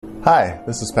Hi,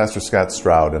 this is Pastor Scott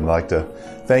Stroud, and I'd like to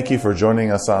thank you for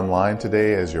joining us online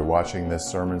today as you're watching this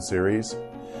sermon series.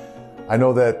 I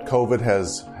know that COVID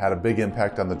has had a big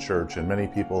impact on the church, and many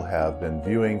people have been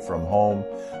viewing from home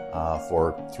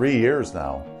for 3 years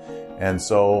now. And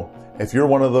so, if you're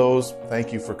one of those,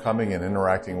 thank you for coming and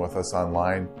interacting with us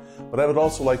online. But I would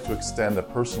also like to extend a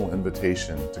personal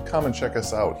invitation to come and check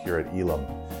us out here at Elam.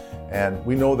 And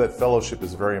we know that fellowship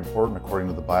is very important according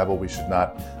to the Bible. We should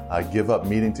not give up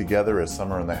meeting together as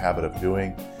some are in the habit of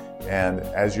doing. And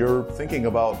as you're thinking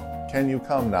about, can you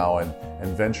come now and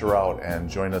venture out and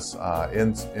join us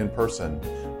in person,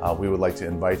 we would like to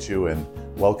invite you and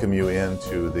welcome you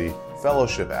into the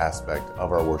fellowship aspect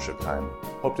of our worship time.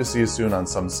 Hope to see you soon on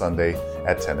some Sunday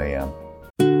at 10 a.m.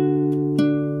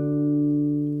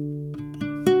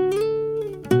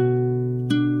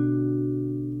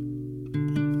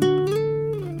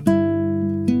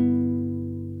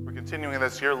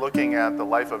 This year looking at the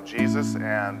life of Jesus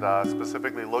and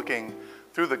specifically looking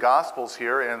through the Gospels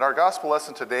here. And our Gospel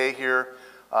lesson today here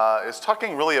is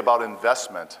talking really about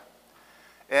investment.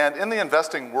 And in the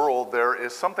investing world, there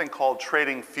is something called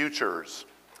trading futures.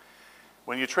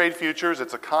 When you trade futures,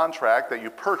 it's a contract that you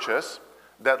purchase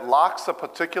that locks a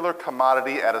particular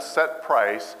commodity at a set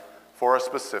price for a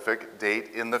specific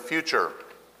date in the future.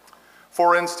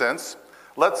 For instance,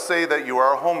 let's say that you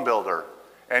are a home builder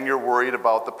and you're worried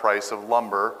about the price of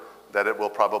lumber, that it will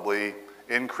probably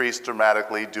increase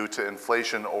dramatically due to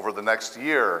inflation over the next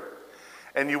year.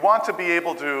 And you want to be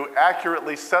able to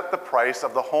accurately set the price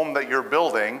of the home that you're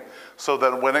building so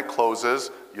that when it closes,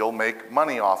 you'll make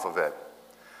money off of it.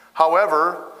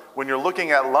 However, when you're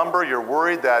looking at lumber, you're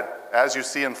worried that as you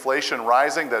see inflation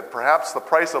rising, that perhaps the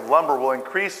price of lumber will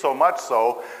increase so much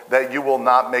so that you will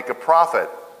not make a profit.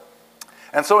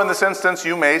 And so in this instance,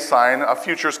 you may sign a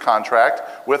futures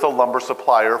contract with a lumber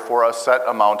supplier for a set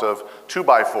amount of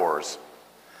 2x4s.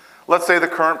 Let's say the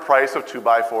current price of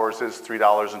 2x4s is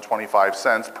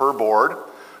 $3.25 per board.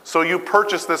 So you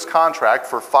purchase this contract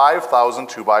for 5,000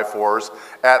 2x4s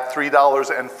at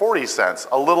 $3.40,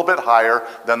 a little bit higher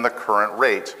than the current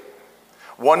rate.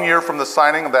 1 year from the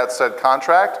signing of that said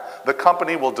contract, the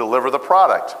company will deliver the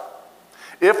product.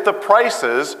 If the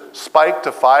prices spike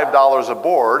to $5 a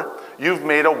board, you've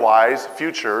made a wise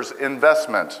futures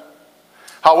investment.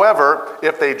 However,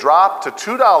 if they drop to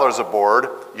 $2 a board,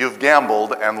 you've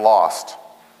gambled and lost.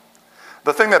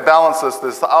 The thing that balances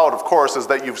this out, of course, is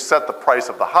that you've set the price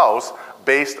of the house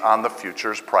based on the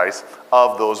futures price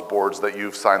of those boards that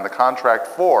you've signed the contract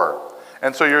for.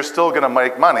 And so you're still going to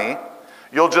make money.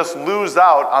 You'll just lose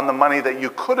out on the money that you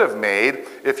could have made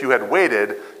if you had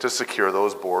waited to secure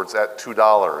those boards at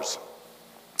 $2.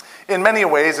 In many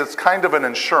ways, it's kind of an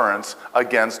insurance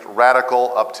against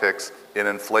radical upticks in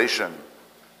inflation.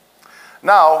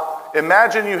 Now,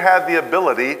 imagine you had the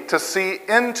ability to see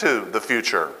into the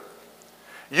future.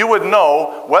 You would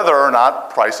know whether or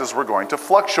not prices were going to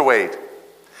fluctuate.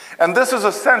 And this is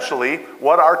essentially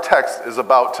what our text is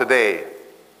about today.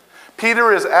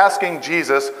 Peter is asking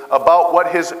Jesus about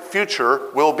what his future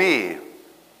will be.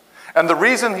 And the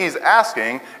reason he's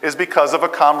asking is because of a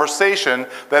conversation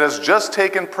that has just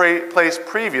taken place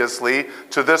previously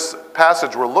to this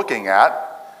passage we're looking at,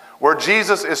 where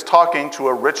Jesus is talking to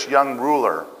a rich young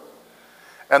ruler.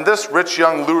 And this rich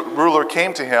young ruler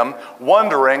came to him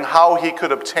wondering how he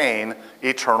could obtain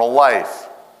eternal life.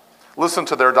 Listen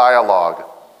to their dialogue.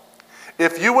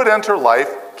 "If you would enter life,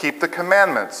 keep the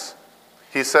commandments."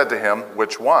 He said to him,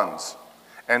 "Which ones?"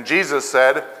 And Jesus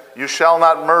said, "You shall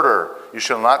not murder. You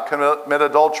shall not commit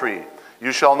adultery.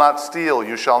 You shall not steal.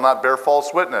 You shall not bear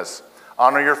false witness.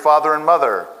 Honor your father and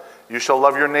mother. You shall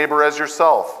love your neighbor as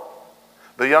yourself."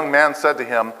 The young man said to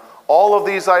him, "All of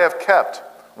these I have kept.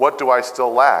 What do I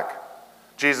still lack?"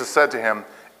 Jesus said to him,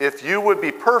 "If you would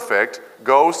be perfect,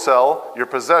 go sell your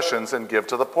possessions and give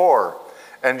to the poor,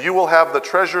 and you will have the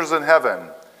treasures in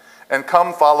heaven. And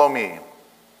come follow me."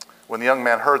 When the young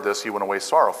man heard this, he went away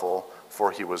sorrowful,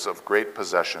 for he was of great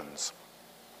possessions.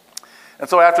 And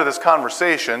so after this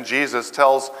conversation, Jesus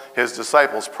tells his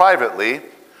disciples privately,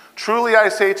 "Truly I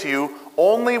say to you,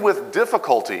 only with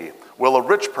difficulty will a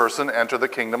rich person enter the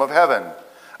kingdom of heaven.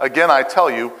 Again, I tell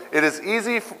you, it is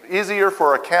easier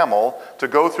for a camel to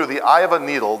go through the eye of a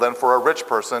needle than for a rich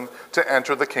person to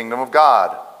enter the kingdom of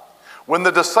God." When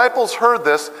the disciples heard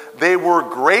this, they were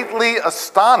greatly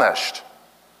astonished,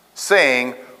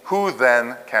 saying, "Who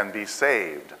then can be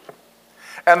saved?"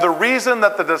 And the reason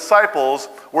that the disciples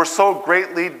were so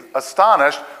greatly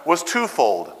astonished was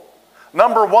twofold.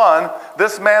 Number one,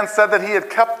 this man said that he had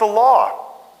kept the law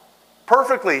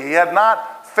perfectly. He had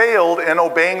not failed in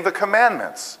obeying the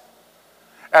commandments.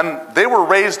 And they were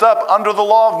raised up under the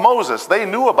law of Moses. They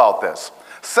knew about this.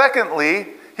 Secondly,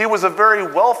 he was a very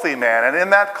wealthy man, and in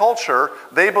that culture,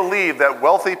 they believed that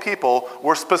wealthy people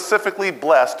were specifically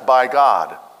blessed by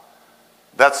God.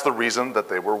 That's the reason that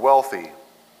they were wealthy.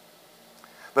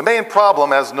 The main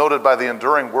problem, as noted by the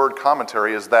Enduring Word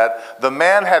commentary, is that the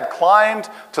man had climbed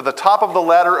to the top of the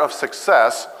ladder of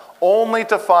success only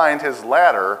to find his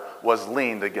ladder was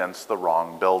leaned against the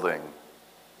wrong building.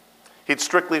 He'd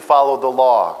strictly followed the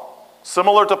law,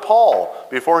 similar to Paul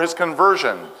before his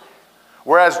conversion.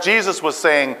 Whereas Jesus was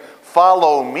saying,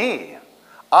 "Follow me.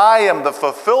 I am the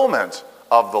fulfillment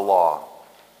of the law."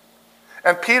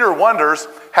 And Peter wonders,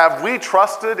 have we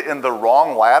trusted in the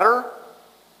wrong ladder?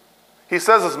 He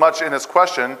says as much in his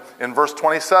question in verse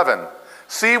 27.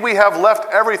 "See, we have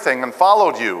left everything and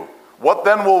followed you. What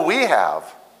then will we have?"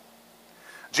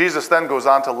 Jesus then goes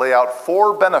on to lay out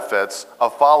 4 benefits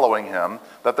of following him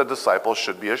that the disciples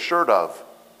should be assured of.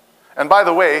 And by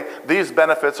the way, these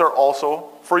benefits are also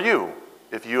for you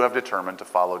if you have determined to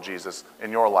follow Jesus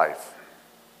in your life.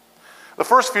 The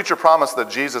first future promise that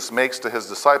Jesus makes to his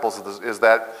disciples is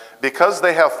that because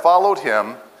they have followed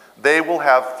him, they will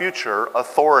have future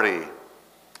authority.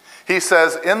 He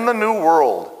says, "In the new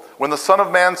world, when the Son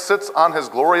of Man sits on his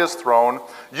glorious throne,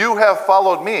 you have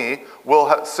followed me,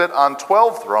 will sit on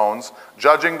 12 thrones,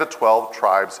 judging the 12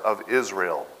 tribes of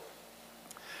Israel."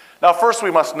 Now, first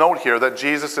we must note here that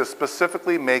Jesus is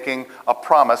specifically making a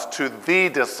promise to the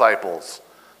disciples,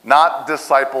 not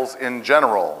disciples in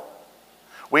general.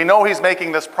 We know he's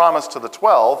making this promise to the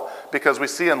 12 because we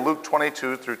see in Luke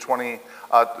 22, 28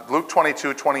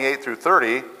 through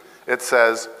 30, it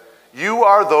says, "You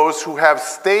are those who have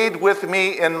stayed with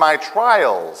me in my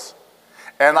trials,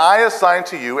 and I assign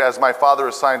to you, as my Father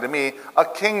assigned to me, a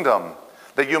kingdom,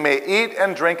 that you may eat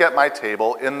and drink at my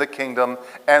table in the kingdom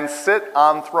and sit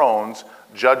on thrones,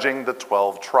 judging the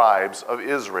 12 tribes of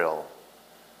Israel."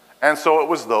 And so it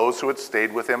was those who had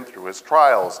stayed with him through his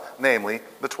trials, namely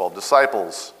the 12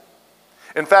 disciples.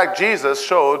 In fact, Jesus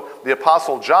showed the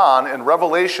Apostle John in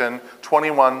Revelation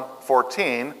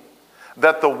 21:14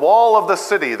 that the wall of the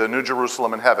city, the New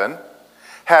Jerusalem in heaven,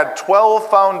 had 12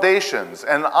 foundations,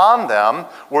 and on them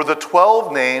were the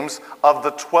 12 names of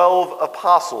the 12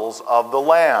 apostles of the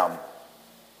Lamb.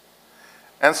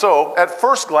 And so, at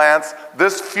first glance,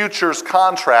 this futures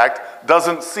contract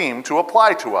doesn't seem to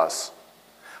apply to us.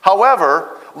 However,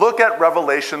 look at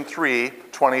Revelation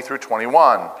 3:20 through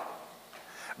 21.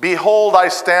 "Behold, I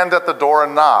stand at the door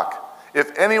and knock.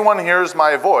 If anyone hears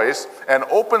my voice and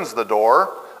opens the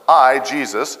door, I,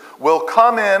 Jesus, will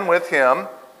come in with him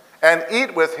and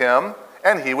eat with him,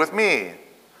 and he with me.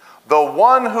 The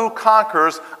one who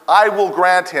conquers, I will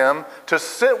grant him to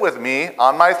sit with me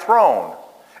on my throne,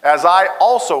 as I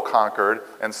also conquered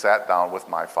and sat down with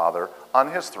my Father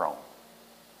on his throne."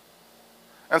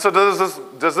 And so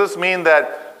does this mean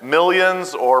that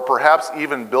millions or perhaps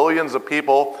even billions of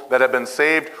people that have been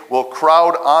saved will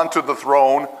crowd onto the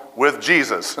throne with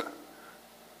Jesus?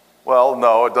 Well,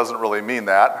 no, it doesn't really mean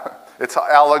that. It's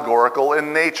allegorical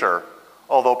in nature,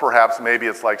 although perhaps maybe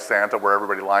it's like Santa where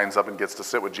everybody lines up and gets to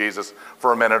sit with Jesus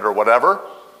for a minute or whatever.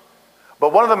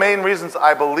 But one of the main reasons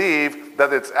I believe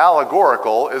that it's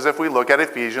allegorical is if we look at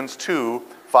Ephesians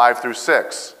 2:5 through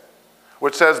 6,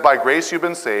 which says, "By grace you've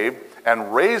been saved,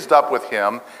 and raised up with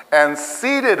him, and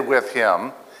seated with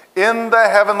him in the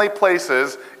heavenly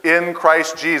places in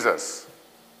Christ Jesus."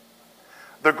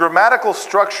 The grammatical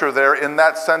structure there in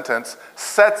that sentence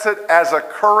sets it as a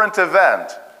current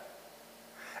event.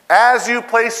 As you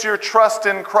place your trust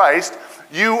in Christ,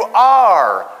 you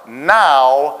are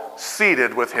now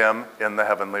seated with him in the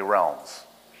heavenly realms.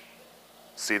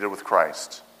 Seated with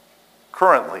Christ.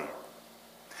 Currently.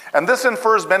 And this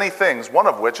infers many things, one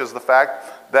of which is the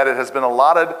fact that it has been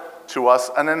allotted to us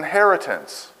an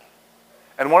inheritance.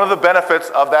 And one of the benefits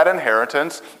of that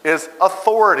inheritance is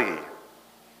authority.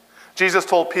 Jesus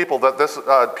told Peter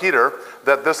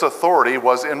that this authority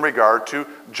was in regard to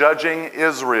judging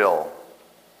Israel.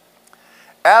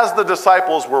 As the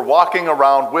disciples were walking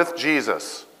around with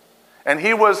Jesus, and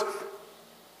he was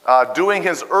doing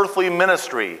his earthly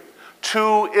ministry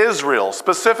to Israel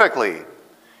specifically,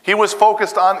 he was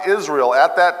focused on Israel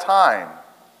at that time.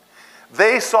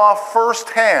 They saw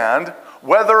firsthand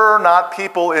whether or not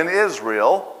people in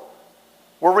Israel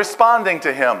were responding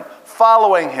to him,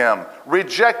 following him,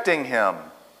 rejecting him.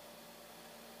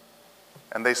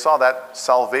 And they saw that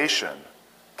salvation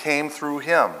came through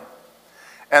him.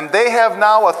 And they have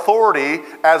now authority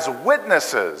as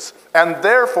witnesses, and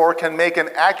therefore can make an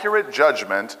accurate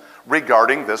judgment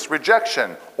regarding this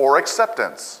rejection or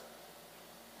acceptance.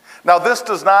 Now, this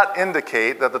does not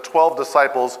indicate that the 12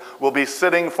 disciples will be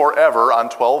sitting forever on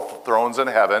 12 thrones in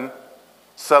heaven,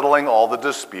 settling all the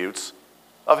disputes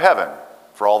of heaven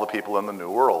for all the people in the new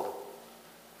world.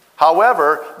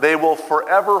 However, they will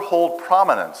forever hold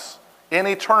prominence in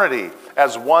eternity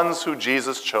as ones who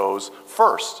Jesus chose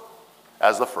first,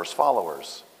 as the first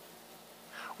followers.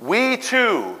 We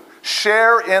too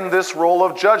share in this role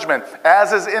of judgment,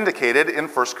 as is indicated in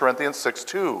 1 Corinthians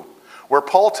 6:2, where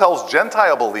Paul tells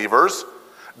Gentile believers,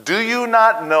 "Do you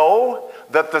not know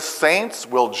that the saints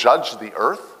will judge the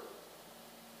earth?"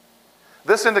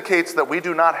 This indicates that we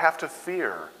do not have to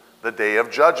fear the day of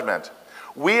judgment.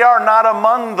 We are not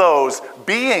among those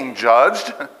being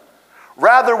judged.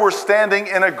 Rather, we're standing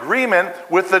in agreement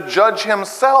with the judge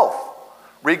himself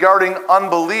regarding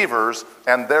unbelievers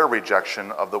and their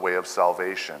rejection of the way of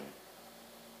salvation.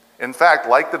 In fact,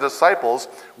 like the disciples,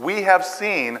 we have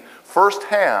seen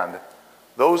firsthand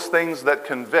those things that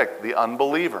convict the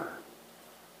unbeliever.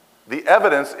 The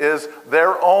evidence is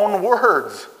their own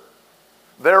words,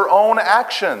 their own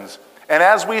actions. And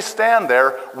as we stand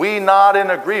there, we nod in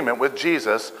agreement with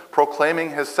Jesus,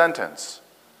 proclaiming his sentence,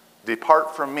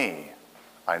 "Depart from me,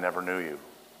 I never knew you."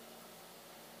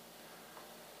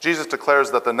 Jesus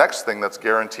declares that the next thing that's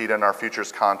guaranteed in our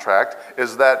futures contract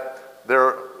is that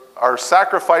there are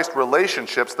sacrificed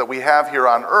relationships that we have here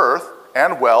on earth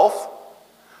and wealth,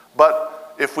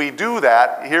 but if we do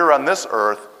that here on this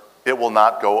earth, it will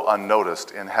not go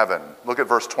unnoticed in heaven. Look at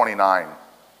verse 29.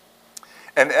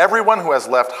 "And everyone who has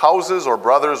left houses or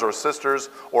brothers or sisters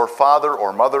or father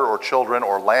or mother or children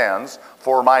or lands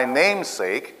for my name's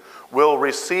sake will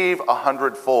receive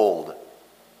 100-fold.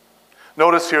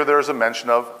 Notice here there is a mention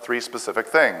of three specific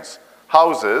things: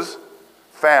 houses,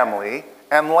 family,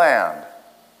 and land.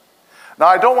 Now,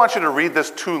 I don't want you to read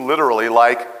this too literally,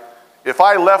 like, if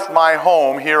I left my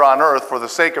home here on earth for the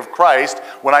sake of Christ,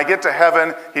 when I get to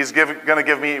heaven, he's going to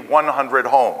give me 100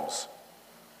 homes.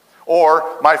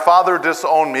 Or, my father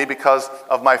disowned me because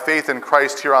of my faith in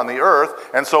Christ here on the earth,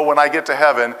 and so when I get to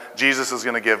heaven, Jesus is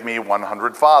going to give me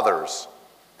 100 fathers.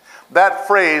 That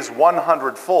phrase,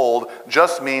 100-fold,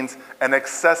 just means an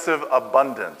excessive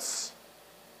abundance.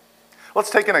 Let's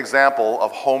take an example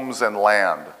of homes and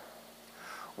land.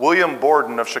 William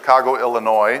Borden of Chicago,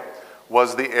 Illinois,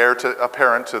 was the heir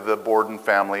apparent to the Borden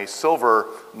family silver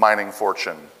mining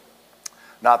fortune,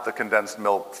 not the condensed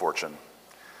milk fortune.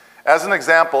 As an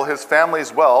example, his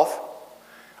family's wealth,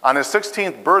 on his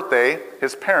 16th birthday,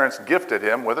 his parents gifted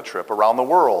him with a trip around the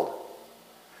world.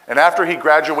 And after he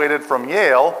graduated from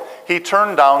Yale, he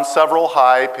turned down several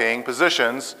high-paying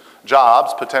positions,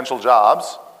 jobs, potential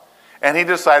jobs, and he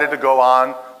decided to go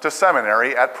on to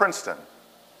seminary at Princeton.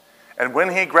 And when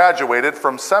he graduated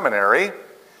from seminary,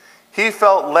 he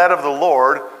felt led of the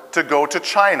Lord to go to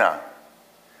China.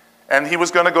 And he was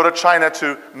going to go to China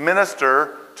to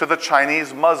minister to the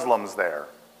Chinese Muslims there.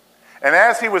 And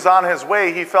as he was on his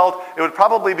way, he felt it would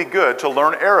probably be good to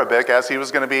learn Arabic, as he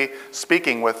was going to be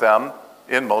speaking with them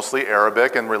in mostly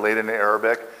Arabic and related to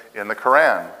Arabic in the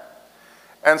Quran.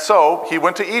 And so he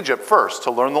went to Egypt first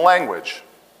to learn the language.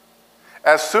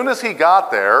 As soon as he got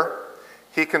there,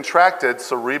 he contracted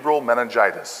cerebral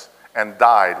meningitis and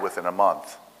died within a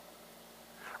month.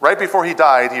 Right before he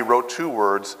died, he wrote 2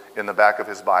 words in the back of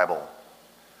his Bible: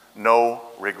 "No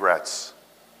regrets."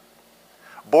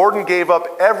 Borden gave up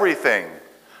everything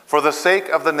for the sake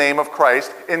of the name of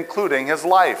Christ, including his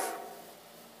life.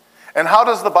 And how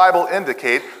does the Bible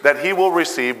indicate that he will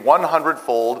receive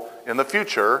 100-fold in the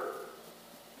future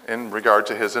in regard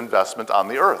to his investment on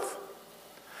the earth?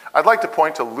 I'd like to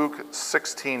point to Luke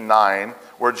 16:9,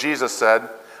 where Jesus said,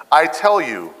 "I tell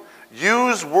you,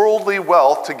 use worldly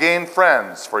wealth to gain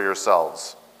friends for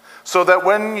yourselves, so that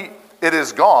when it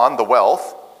is gone, the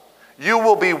wealth, you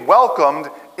will be welcomed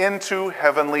into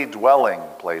heavenly dwelling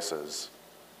places."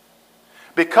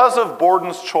 Because of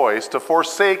Borden's choice to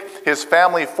forsake his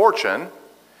family fortune,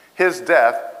 his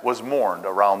death was mourned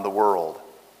around the world.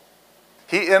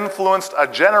 He influenced a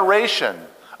generation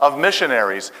of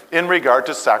missionaries in regard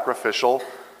to sacrificial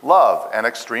love and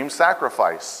extreme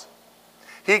sacrifice.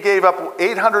 He gave up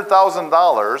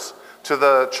 $800,000 to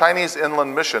the Chinese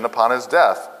Inland Mission upon his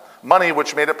death, money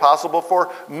which made it possible for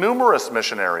numerous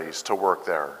missionaries to work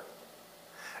there.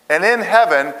 And in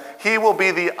heaven, he will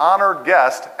be the honored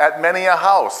guest at many a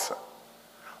house.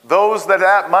 Those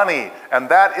that money and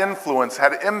that influence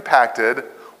had impacted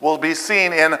will be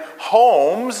seen in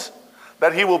homes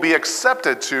that he will be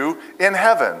accepted to in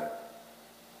heaven.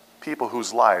 People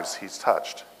whose lives he's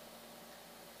touched.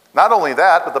 Not only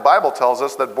that, but the Bible tells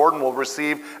us that Borden will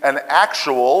receive an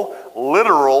actual,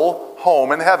 literal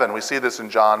home in heaven. We see this in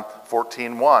John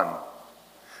 14:1.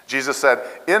 Jesus said,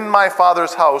 "In my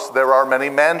Father's house there are many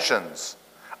mansions.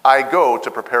 I go to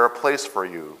prepare a place for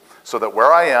you, so that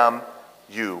where I am,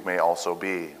 you may also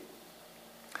be."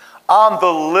 On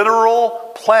the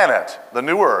literal planet, the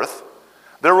new earth,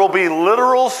 there will be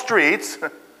literal streets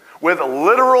with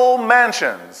literal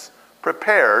mansions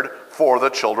prepared for the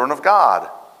children of God.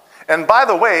 And by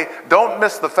the way, don't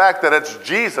miss the fact that it's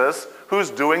Jesus who's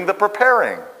doing the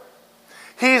preparing.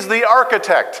 He's the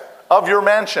architect of your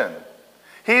mansion.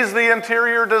 He's the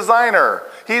interior designer.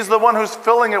 He's the one who's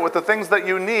filling it with the things that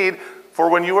you need for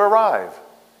when you arrive.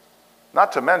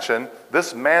 Not to mention,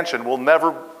 this mansion will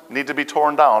never need to be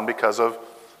torn down because of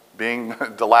being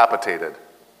dilapidated.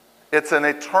 It's an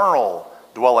eternal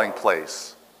dwelling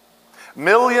place.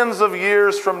 Millions of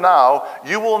years from now,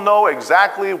 you will know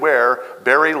exactly where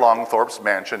Barry Longthorpe's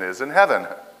mansion is in heaven.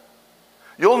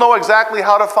 You'll know exactly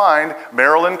how to find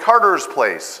Marilyn Carter's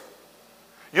place.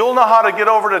 You'll know how to get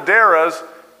over to Dara's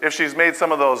if she's made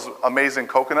some of those amazing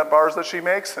coconut bars that she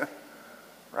makes,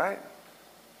 right?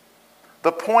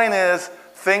 The point is,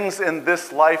 things in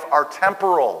this life are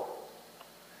temporal.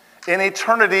 In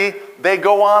eternity, they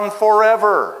go on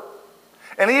forever.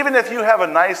 And even if you have a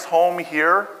nice home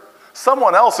here,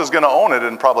 someone else is going to own it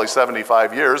in probably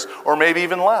 75 years, or maybe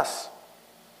even less.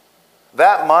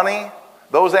 That money,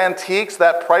 those antiques,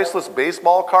 that priceless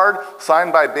baseball card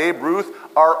signed by Babe Ruth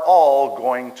are all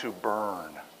going to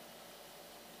burn.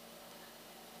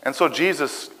 And so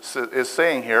Jesus is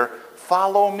saying here,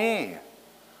 follow me.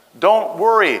 Don't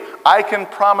worry. I can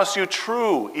promise you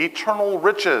true, eternal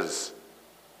riches.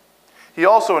 He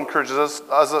also encourages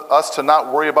us to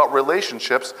not worry about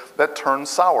relationships that turn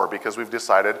sour because we've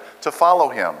decided to follow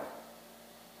him.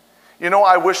 You know,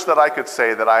 I wish that I could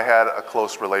say that I had a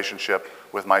close relationship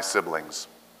with my siblings.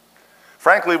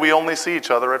 Frankly, we only see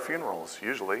each other at funerals,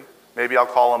 usually. Maybe I'll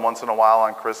call them once in a while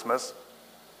on Christmas.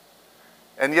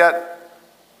 And yet,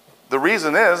 the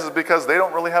reason is because they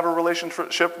don't really have a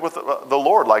relationship with the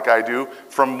Lord like I do,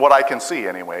 from what I can see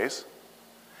anyways.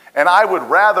 And I would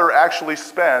rather actually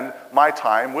spend my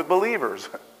time with believers.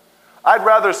 I'd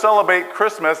rather celebrate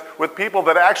Christmas with people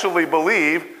that actually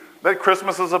believe that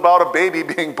Christmas is about a baby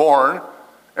being born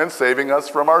and saving us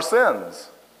from our sins.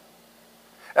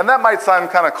 And that might sound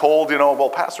kind of cold, well,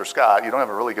 Pastor Scott, you don't have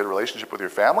a really good relationship with your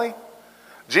family?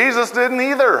 Jesus didn't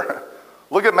either.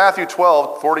 Look at Matthew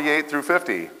 12, 48 through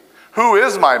 50. Who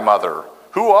is my mother?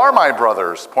 Who are my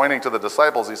brothers? Pointing to the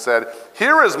disciples, he said,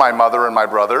 here is my mother and my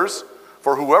brothers.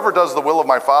 For whoever does the will of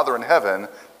my Father in heaven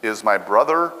is my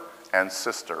brother and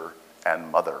sister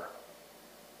and mother.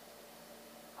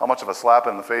 How much of a slap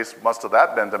in the face must have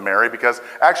that been to Mary? Because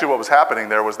actually what was happening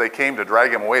there was they came to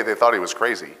drag him away. They thought he was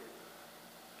crazy.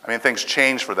 I mean, things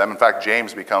changed for them. In fact,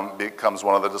 James becomes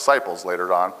one of the disciples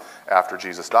later on after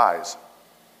Jesus dies.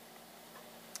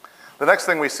 The next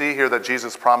thing we see here that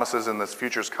Jesus promises in this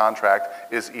futures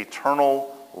contract is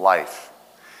eternal life.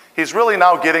 He's really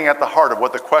now getting at the heart of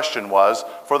what the question was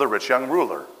for the rich young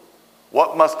ruler.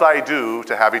 What must I do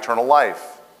to have eternal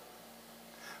life?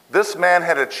 This man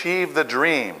had achieved the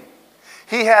dream.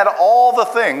 He had all the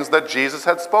things that Jesus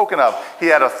had spoken of. He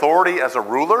had authority as a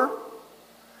ruler.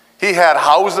 He had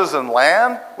houses and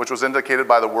land, which was indicated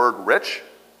by the word rich.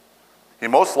 He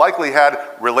most likely had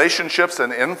relationships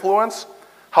and influence.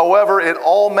 However, it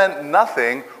all meant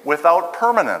nothing without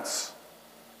permanence.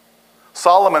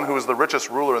 Solomon, who was the richest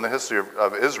ruler in the history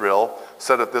of Israel,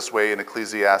 said it this way in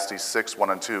Ecclesiastes 6, 1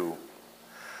 and 2.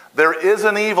 There is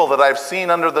an evil that I've seen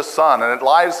under the sun, and it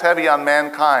lies heavy on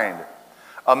mankind.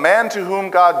 A man to whom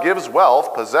God gives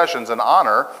wealth, possessions, and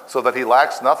honor, so that he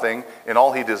lacks nothing in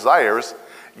all he desires,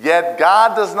 yet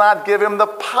God does not give him the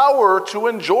power to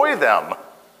enjoy them,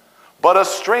 but a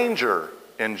stranger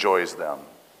enjoys them.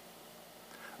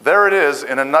 There it is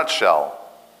in a nutshell.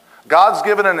 God's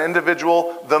given an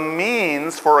individual the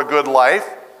means for a good life,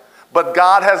 but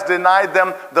God has denied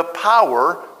them the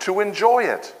power to enjoy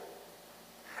it.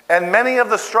 And many of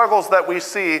the struggles that we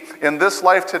see in this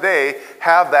life today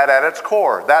have that at its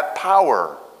core, that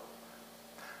power.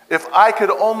 If I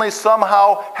could only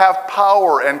somehow have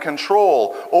power and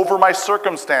control over my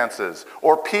circumstances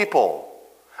or people,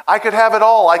 I could have it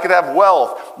all. I could have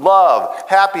wealth, love,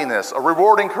 happiness, a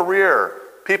rewarding career,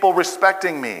 people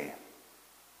respecting me.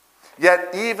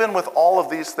 Yet even with all of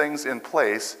these things in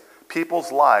place,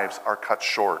 people's lives are cut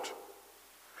short.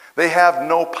 They have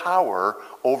no power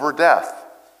over death.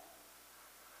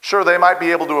 Sure, they might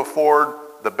be able to afford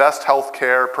the best health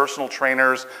care, personal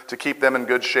trainers to keep them in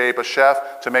good shape, a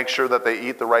chef to make sure that they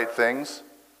eat the right things.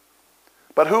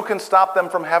 But who can stop them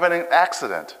from having an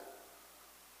accident,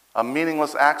 a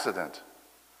meaningless accident?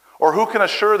 Or who can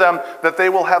assure them that they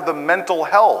will have the mental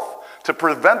health to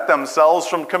prevent themselves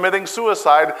from committing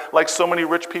suicide like so many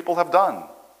rich people have done.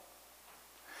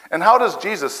 And how does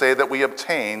Jesus say that we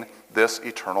obtain this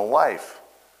eternal life?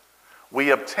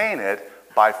 We obtain it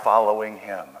by following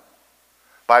him,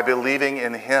 by believing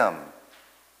in him.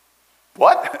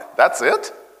 What? That's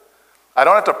it? I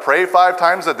don't have to pray 5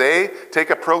 times a day, take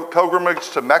a pilgrimage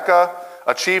to Mecca,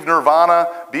 achieve nirvana,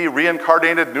 be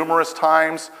reincarnated numerous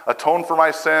times, atone for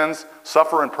my sins,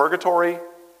 suffer in purgatory?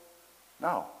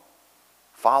 No.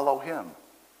 Follow him.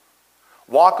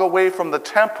 Walk away from the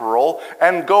temporal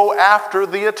and go after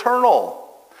the eternal.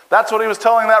 That's what he was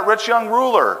telling that rich young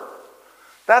ruler.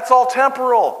 That's all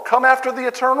temporal. Come after the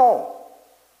eternal.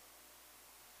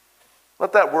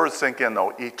 Let that word sink in,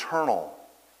 though, eternal.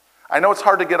 I know it's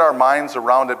hard to get our minds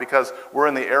around it because we're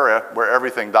in the era where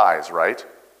everything dies, right?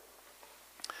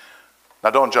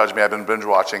 Now, don't judge me. I've been binge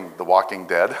watching The Walking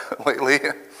Dead lately.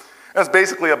 It's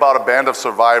basically about a band of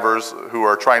survivors who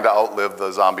are trying to outlive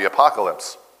the zombie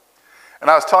apocalypse. And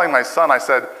I was telling my son, I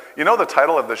said, you know, the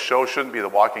title of this show shouldn't be The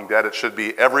Walking Dead. It should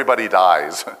be Everybody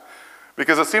Dies.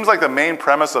 Because it seems like the main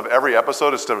premise of every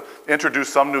episode is to introduce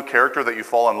some new character that you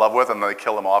fall in love with and then they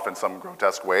kill him off in some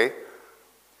grotesque way.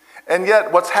 And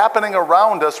yet what's happening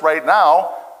around us right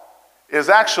now is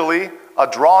actually a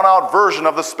drawn-out version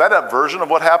of the sped-up version of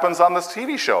what happens on this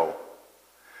TV show.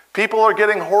 People are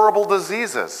getting horrible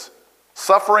diseases,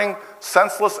 suffering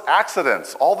senseless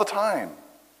accidents all the time.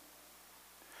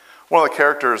 One of the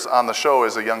characters on the show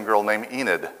is a young girl named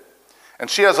Enid. And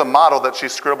she has a motto that she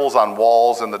scribbles on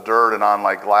walls in the dirt and on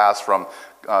like glass from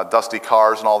dusty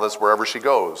cars and all this wherever she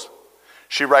goes.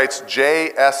 She writes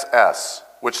JSS,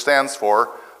 which stands for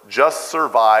Just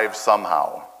Survive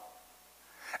Somehow.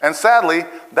 And sadly,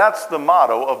 that's the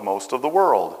motto of most of the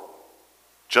world.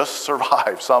 Just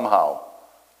survive somehow.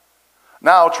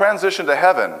 Now, transition to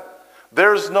heaven.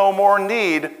 There's no more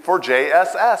need for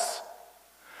JSS.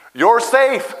 You're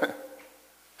safe.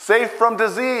 Safe from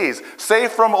disease,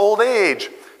 safe from old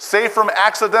age, safe from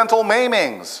accidental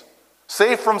maimings,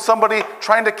 safe from somebody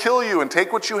trying to kill you and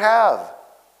take what you have.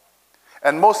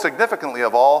 And most significantly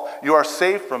of all, you are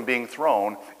safe from being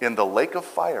thrown in the lake of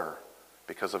fire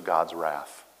because of God's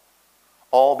wrath.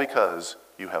 All because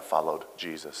you have followed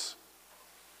Jesus.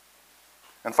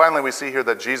 And finally, we see here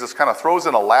that Jesus kind of throws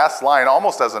in a last line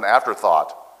almost as an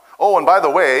afterthought. Oh, and by the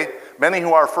way, many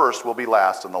who are first will be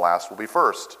last, and the last will be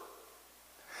first.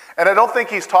 And I don't think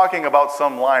he's talking about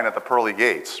some line at the pearly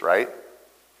gates, right?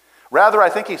 Rather, I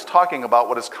think he's talking about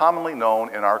what is commonly known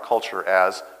in our culture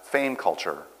as fame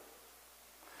culture.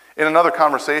 In another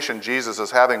conversation Jesus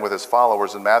is having with his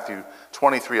followers in Matthew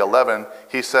 23:11,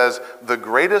 he says, "The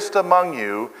greatest among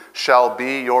you shall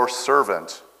be your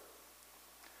servant."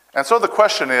 And so the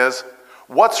question is,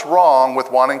 what's wrong with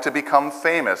wanting to become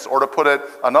famous? Or to put it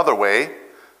another way,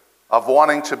 of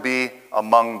wanting to be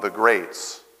among the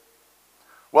greats?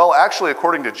 Well, actually,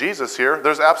 according to Jesus here,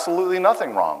 there's absolutely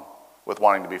nothing wrong with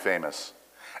wanting to be famous,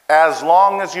 as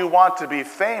long as you want to be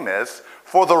famous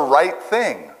for the right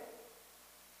thing.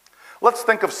 Let's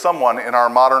think of someone in our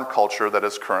modern culture that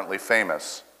is currently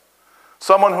famous.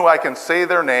 Someone who I can say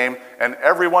their name and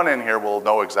everyone in here will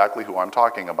know exactly who I'm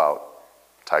talking about.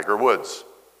 Tiger Woods.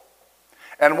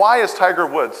 And why is Tiger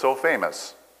Woods so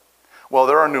famous? Well,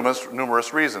 there are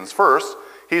numerous reasons. First,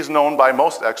 he's known by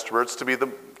most experts to be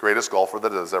the greatest golfer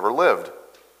that has ever lived.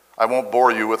 I won't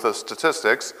bore you with the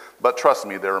statistics, but trust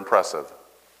me, they're impressive.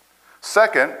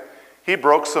 Second, he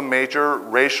broke some major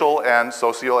racial and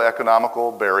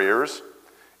socioeconomical barriers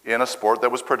in a sport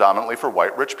that was predominantly for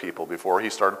white rich people before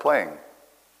he started playing.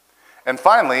 And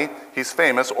finally, he's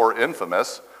famous or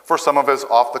infamous for some of his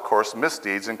off-the-course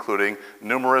misdeeds, including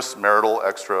numerous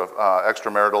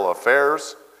extramarital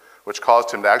affairs, which caused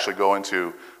him to actually go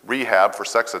into rehab for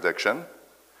sex addiction,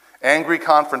 angry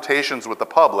confrontations with the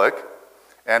public,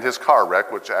 and his car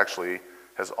wreck, which actually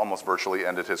has almost virtually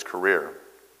ended his career.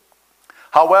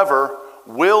 However,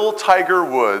 will Tiger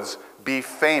Woods be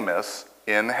famous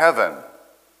in heaven?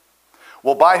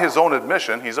 Well, by his own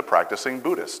admission, he's a practicing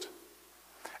Buddhist.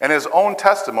 And his own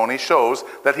testimony shows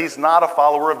that he's not a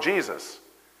follower of Jesus.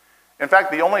 In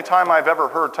fact, the only time I've ever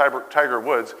heard Tiger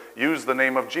Woods use the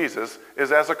name of Jesus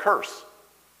is as a curse,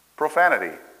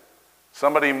 profanity.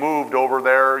 Somebody moved over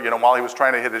there, while he was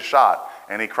trying to hit his shot,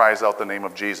 and he cries out the name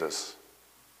of Jesus.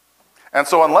 And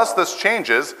so unless this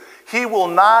changes, he will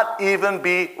not even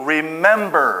be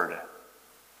remembered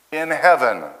in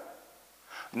heaven.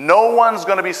 No one's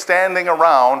going to be standing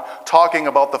around talking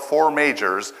about the 4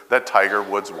 majors that Tiger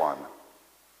Woods won.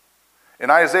 In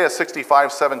Isaiah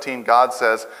 65:17, God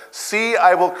says, "See,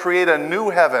 I will create a new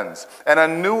heavens and a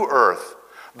new earth.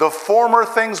 The former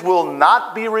things will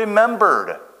not be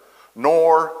remembered,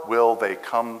 nor will they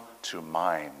come to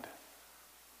mind.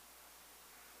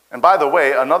 And by the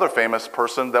way, another famous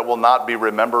person that will not be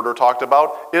remembered or talked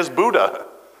about is Buddha,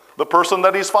 the person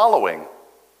that he's following.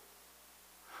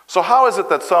 So how is it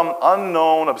that some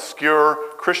unknown, obscure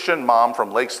Christian mom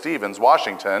from Lake Stevens,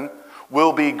 Washington,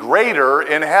 will be greater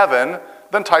in heaven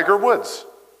than Tiger Woods?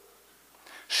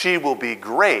 She will be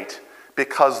great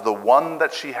because the one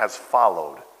that she has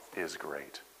followed is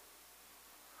great.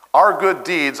 Our good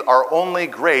deeds are only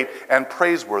great and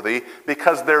praiseworthy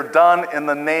because they're done in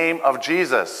the name of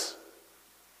Jesus.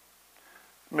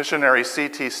 Missionary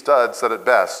C.T. Studd said it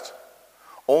best,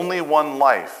 "Only one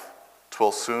life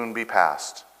 'twill soon be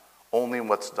past. Only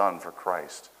what's done for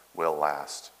Christ will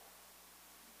last."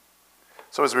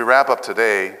 So as we wrap up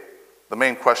today, the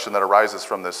main question that arises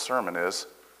from this sermon is,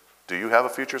 do you have a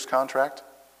futures contract?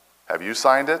 Have you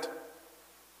signed it?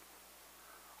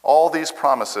 All these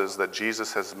promises that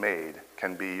Jesus has made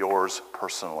can be yours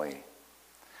personally.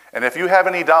 And if you have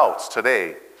any doubts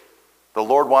today, the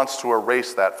Lord wants to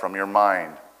erase that from your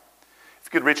mind. If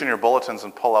you could reach in your bulletins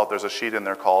and pull out, there's a sheet in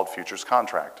there called Futures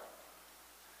Contract.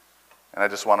 And I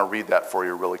just want to read that for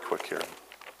you really quick here.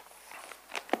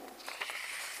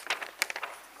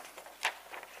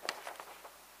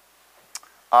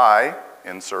 I,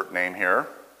 insert name here,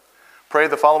 pray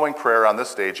the following prayer on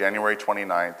this day, January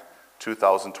 29th,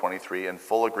 2023, in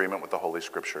full agreement with the Holy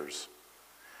Scriptures.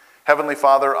 Heavenly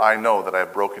Father, I know that I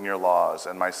have broken your laws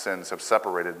and my sins have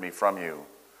separated me from you.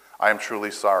 I am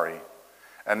truly sorry.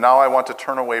 And now I want to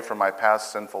turn away from my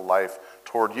past sinful life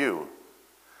toward you.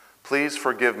 Please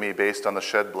forgive me based on the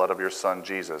shed blood of your Son,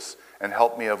 Jesus, and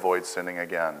help me avoid sinning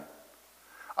again.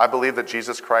 I believe that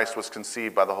Jesus Christ was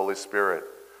conceived by the Holy Spirit,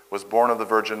 was born of the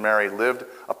Virgin Mary, lived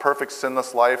a perfect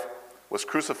sinless life, was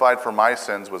crucified for my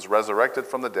sins, was resurrected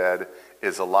from the dead,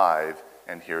 is alive,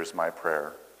 and hears my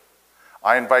prayer.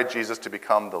 I invite Jesus to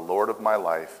become the Lord of my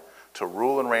life, to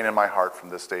rule and reign in my heart from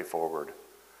this day forward.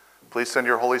 Please send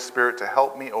your Holy Spirit to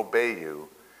help me obey you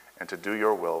and to do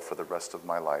your will for the rest of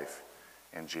my life.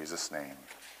 In Jesus' name,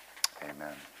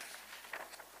 amen.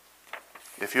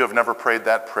 If you have never prayed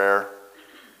that prayer,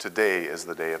 today is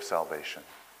the day of salvation.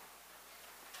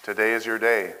 Today is your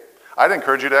day. I'd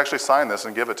encourage you to actually sign this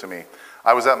and give it to me.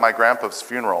 I was at my grandpa's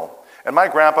funeral, and my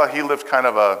grandpa, he lived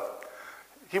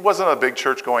he wasn't a big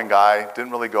church-going guy,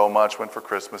 didn't really go much, went for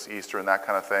Christmas, Easter, and that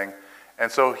kind of thing.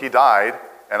 And so he died,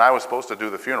 and I was supposed to do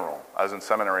the funeral. I was in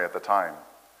seminary at the time.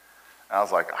 And I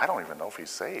was like, I don't even know if he's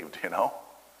saved,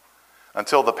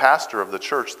 Until the pastor of the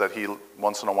church that he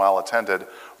once in a while attended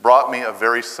brought me a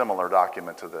very similar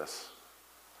document to this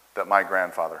that my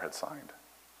grandfather had signed.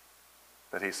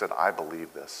 That he said, I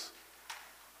believe this.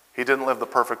 He didn't live the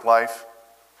perfect life.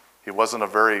 He wasn't a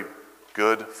very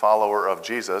good follower of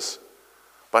Jesus,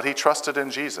 but he trusted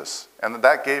in Jesus, and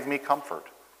that gave me comfort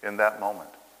in that moment.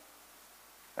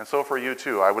 And so for you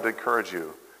too, I would encourage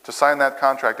you to sign that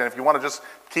contract, and if you want to just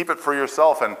keep it for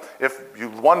yourself, and if you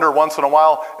wonder once in a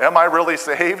while, am I really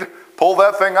saved? Pull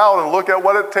that thing out and look at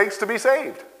what it takes to be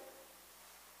saved.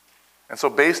 And so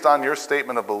based on your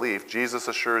statement of belief, Jesus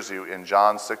assures you in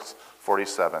John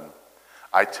 6:47,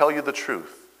 I tell you the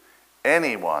truth,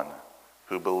 anyone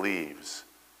who believes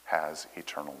has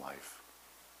eternal life.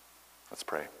 Let's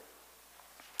pray.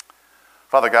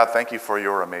 Father God, thank you for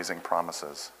your amazing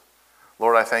promises.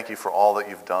 Lord, I thank you for all that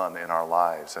you've done in our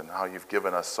lives and how you've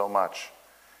given us so much.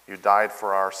 You died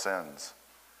for our sins.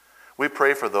 We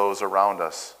pray for those around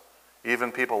us,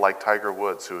 even people like Tiger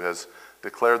Woods, who has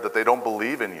declared that they don't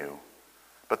believe in you,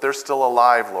 but they're still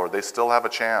alive, Lord. They still have a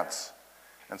chance.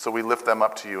 And so we lift them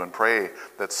up to you and pray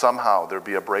that somehow there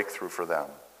be a breakthrough for them.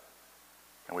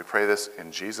 And we pray this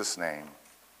in Jesus' name.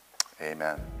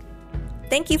 Amen.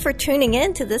 Thank you for tuning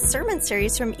in to this sermon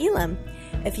series from Elam.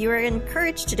 If you are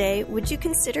encouraged today, would you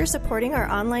consider supporting our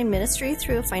online ministry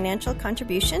through a financial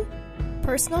contribution?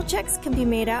 Personal checks can be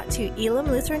made out to Elam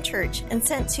Lutheran Church and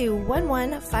sent to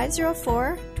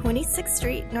 11504 26th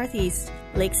Street Northeast,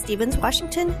 Lake Stevens,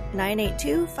 Washington,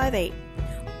 98258.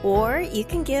 Or you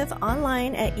can give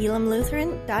online at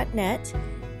elamlutheran.net.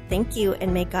 Thank you,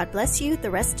 and may God bless you the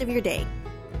rest of your day.